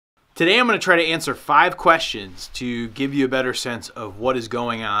Today I'm going to try to answer 5 questions to give you a better sense of what is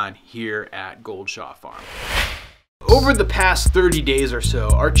going on here at Goldshaw Farm. Over the past 30 days or so,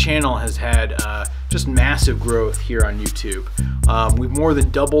 our channel has had just massive growth here on YouTube. We've more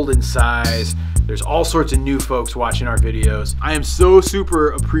than doubled in size. There's all sorts of new folks watching our videos. I am so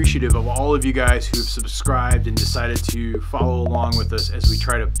super appreciative of all of you guys who've subscribed and decided to follow along with us as we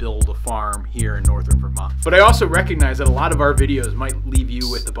try to build a farm here in northern Vermont. But I also recognize that a lot of our videos might leave you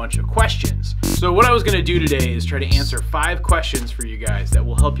with a bunch of questions. So what I was gonna do today is try to answer 5 questions for you guys that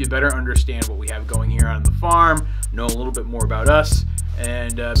will help you better understand what we have going here on the farm, know a little bit more about us,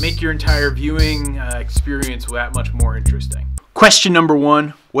 and make your entire viewing experience that much more interesting. Question number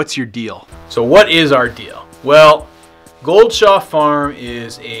 1, what's your deal? So what is our deal? Well, Goldshaw Farm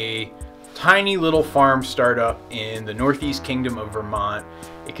is a tiny little farm startup in the Northeast Kingdom of Vermont.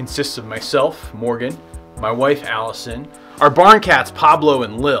 It consists of myself, Morgan, my wife, Allison, our barn cats, Pablo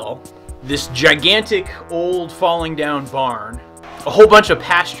and Lil, this gigantic old falling down barn, a whole bunch of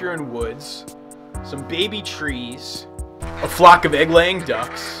pasture and woods, some baby trees, a flock of egg-laying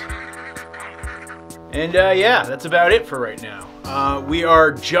ducks, and yeah, that's about it for right now. We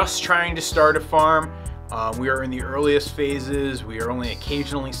are just trying to start a farm. We are in the earliest phases. We are only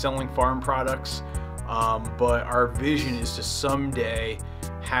occasionally selling farm products, but our vision is to someday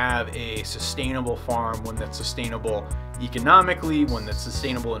have a sustainable farm, one that's sustainable economically, one that's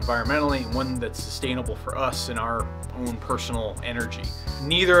sustainable environmentally, and one that's sustainable for us and our own personal energy.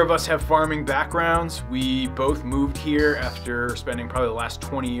 Neither of us have farming backgrounds. We both moved here after spending probably the last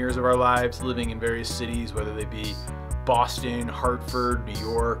 20 years of our lives living in various cities, whether they be Boston, Hartford, New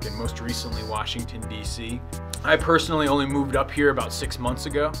York, and most recently Washington, D.C. I personally only moved up here about 6 months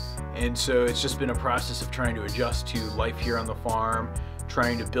ago, and so it's just been a process of trying to adjust to life here on the farm,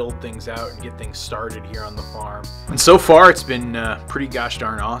 trying to build things out and get things started here on the farm. And so far it's been pretty gosh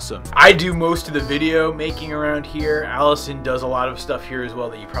darn awesome. I do most of the video making around here. Allison does a lot of stuff here as well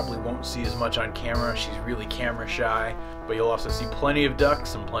that you probably won't see as much on camera. She's really camera shy, but you'll also see plenty of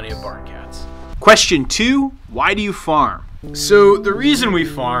ducks and plenty of barn cats. Question 2, why do you farm? So the reason we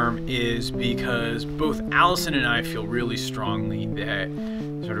farm is because both Allison and I feel really strongly that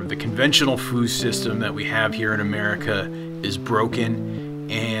sort of the conventional food system that we have here in America is broken,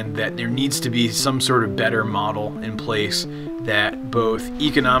 and that there needs to be some sort of better model in place that both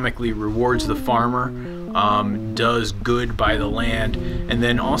economically rewards the farmer, does good by the land, and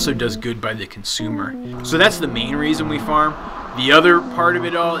then also does good by the consumer. So that's the main reason we farm. The other part of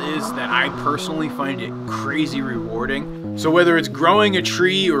it all is that I personally find it crazy rewarding. So whether it's growing a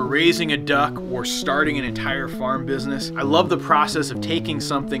tree or raising a duck or starting an entire farm business, I love the process of taking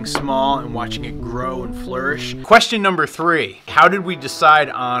something small and watching it grow and flourish. Question number 3, how did we decide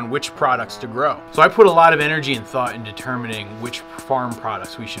on which products to grow? So I put a lot of energy and thought in determining which farm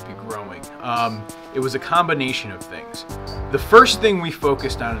products we should be growing. It was a combination of things. The first thing we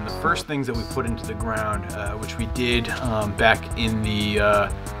focused on and the first things that we put into the ground, which we did back in the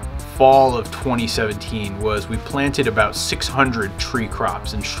fall of 2017, was we planted about 600 tree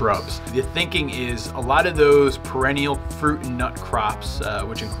crops and shrubs. The thinking is a lot of those perennial fruit and nut crops,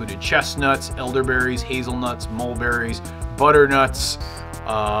 which included chestnuts, elderberries, hazelnuts, mulberries, butternuts,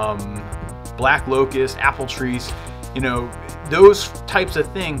 black locust, apple trees, you know, those types of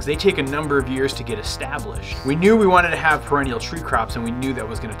things, they take a number of years to get established. We knew we wanted to have perennial tree crops, and we knew that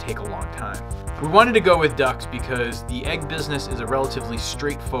was going to take a long time. We wanted to go with ducks because the egg business is a relatively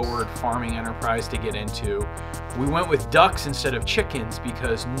straightforward farming enterprise to get into. We went with ducks instead of chickens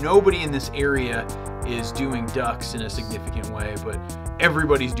because nobody in this area is doing ducks in a significant way, but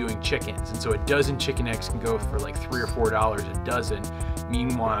everybody's doing chickens. And so a dozen chicken eggs can go for like $3 or $4 a dozen.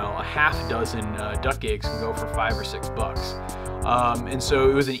 Meanwhile, a half dozen duck eggs can go for $5 or $6. And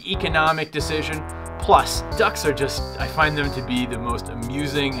so it was an economic decision. Plus, ducks are just, I find them to be the most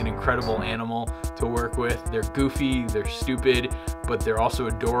amusing and incredible animal to work with. They're goofy, they're stupid, but they're also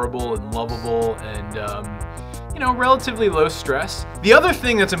adorable and lovable and, you know, relatively low stress. The other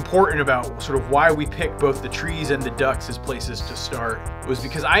thing that's important about sort of why we picked both the trees and the ducks as places to start was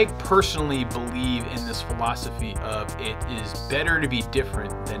because I personally believe in this philosophy of it is better to be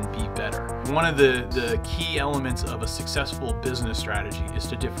different than be better. One of the key elements of a successful business strategy is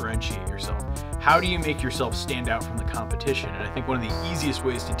to differentiate yourself. How do you make yourself stand out from the competition? And I think one of the easiest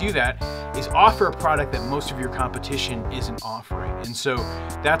ways to do that is offer a product that most of your competition isn't offering. And so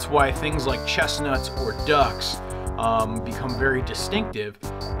that's why things like chestnuts or ducks become very distinctive,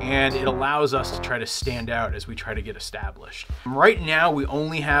 and it allows us to try to stand out as we try to get established. Right now, we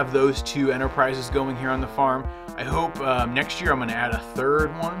only have those 2 enterprises going here on the farm. I hope next year I'm going to add a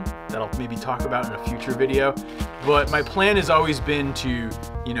 3rd one. that I'll maybe talk about in a future video. But my plan has always been to,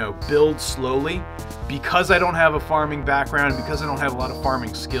 you know, build slowly. Because I don't have a farming background, because I don't have a lot of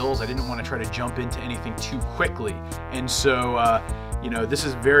farming skills, I didn't want to try to jump into anything too quickly. And so, you know, this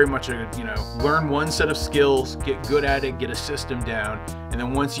is very much a, you know, learn one set of skills, get good at it, get a system down, and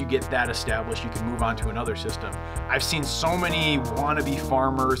then once you get that established, you can move on to another system. I've seen so many wannabe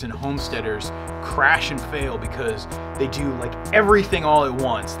farmers and homesteaders crash and fail because they do like everything all at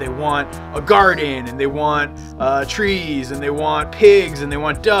once. They want a garden, and they want trees, and they want pigs, and they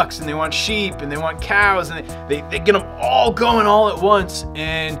want ducks, and they want sheep, and they want cows, and they get them all going all at once,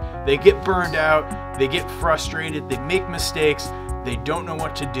 and they get burned out, they get frustrated, they make mistakes, they don't know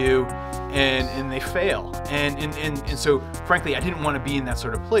what to do, and they fail. And so frankly, I didn't want to be in that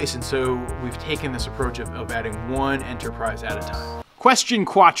sort of place, and so we've taken this approach of adding one enterprise at a time. Question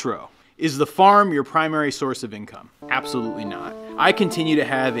quattro. Is the farm your primary source of income? Absolutely not. I continue to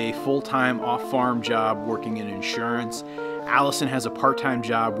have a full-time off-farm job working in insurance. Allison has a part-time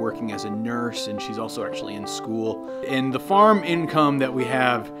job working as a nurse, and she's also actually in school. And the farm income that we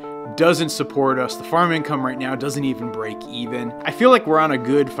have doesn't support us. The farm income right now doesn't even break even. I feel like we're on a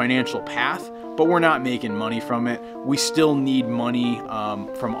good financial path, but we're not making money from it. We still need money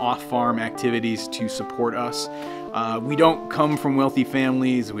from off-farm activities to support us. We don't come from wealthy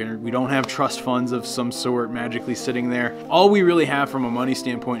families. We don't have trust funds of some sort magically sitting there. All we really have from a money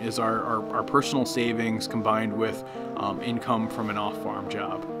standpoint is our personal savings combined with income from an off-farm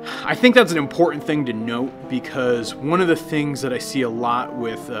job. I think that's an important thing to note, because one of the things that I see a lot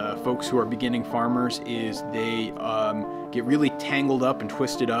with folks who are beginning farmers is they get really tangled up and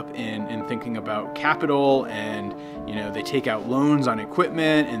twisted up in thinking about capital, and you know, they take out loans on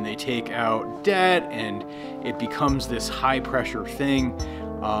equipment and they take out debt, and it becomes this high pressure thing.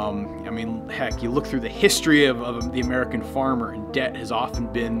 I mean, heck, you look through the history of the American farmer, and debt has often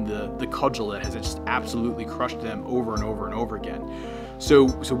been the cudgel that has just absolutely crushed them over and over and over again. So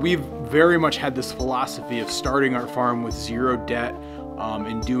we've very much had this philosophy of starting our farm with zero debt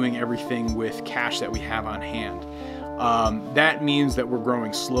and doing everything with cash that we have on hand. That means that we're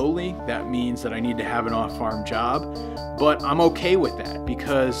growing slowly. That means that I need to have an off-farm job, but I'm okay with that,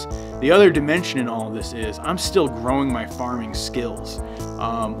 because the other dimension in all of this is I'm still growing my farming skills.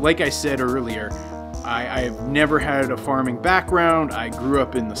 Like I said earlier, I've never had a farming background. I grew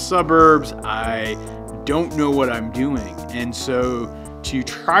up in the suburbs. I don't know what I'm doing. And so to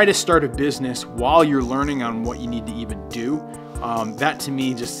try to start a business while you're learning on what you need to even do, that to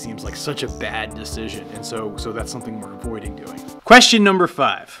me just seems like such a bad decision. And so that's something we're avoiding doing. Question number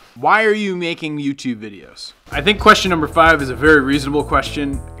 5. Why are you making YouTube videos? I think question number 5 is a very reasonable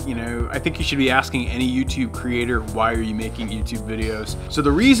question. You know, I think you should be asking any YouTube creator, why are you making YouTube videos? So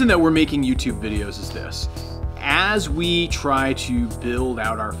the reason that we're making YouTube videos is this. As we try to build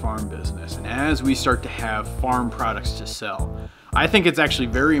out our farm business, and as we start to have farm products to sell, I think it's actually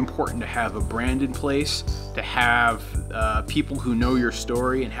very important to have a brand in place, to have people who know your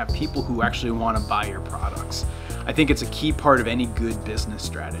story, and have people who actually want to buy your products. I think it's a key part of any good business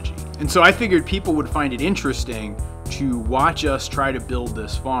strategy. And so I figured people would find it interesting to watch us try to build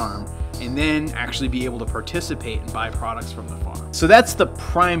this farm and then actually be able to participate and buy products from the farm. So that's the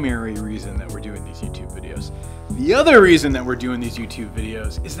primary reason that we're doing these YouTube videos. The other reason that we're doing these YouTube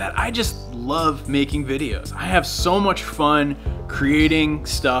videos is that I just love making videos. I have so much fun creating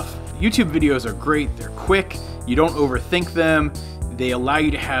stuff. YouTube videos are great, they're quick, you don't overthink them, they allow you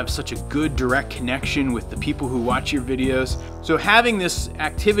to have such a good direct connection with the people who watch your videos. So having this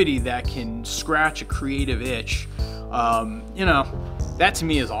activity that can scratch a creative itch, you know, that to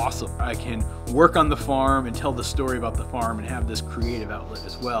me is awesome. I can work on the farm and tell the story about the farm and have this creative outlet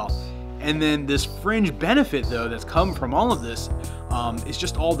as well. And then this fringe benefit, though, that's come from all of this is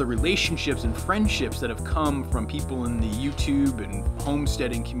just all the relationships and friendships that have come from people in the YouTube and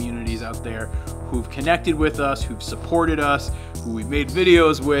homesteading communities out there who've connected with us, who've supported us, who we've made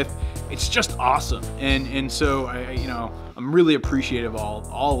videos with. It's just awesome. And so I'm really appreciative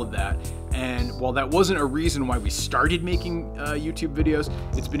of all of that. And while that wasn't a reason why we started making YouTube videos,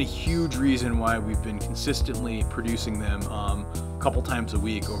 it's been a huge reason why we've been consistently producing them a couple times a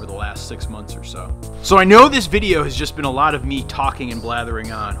week over the last 6 months or so. So I know this video has just been a lot of me talking and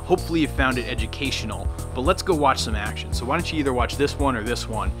blathering on. Hopefully you found it educational, but let's go watch some action. So why don't you either watch this one or this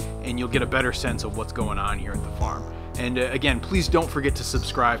one, and you'll get a better sense of what's going on here at the farm. And again, please don't forget to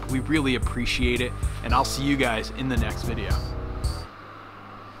subscribe. We really appreciate it, and I'll see you guys in the next video.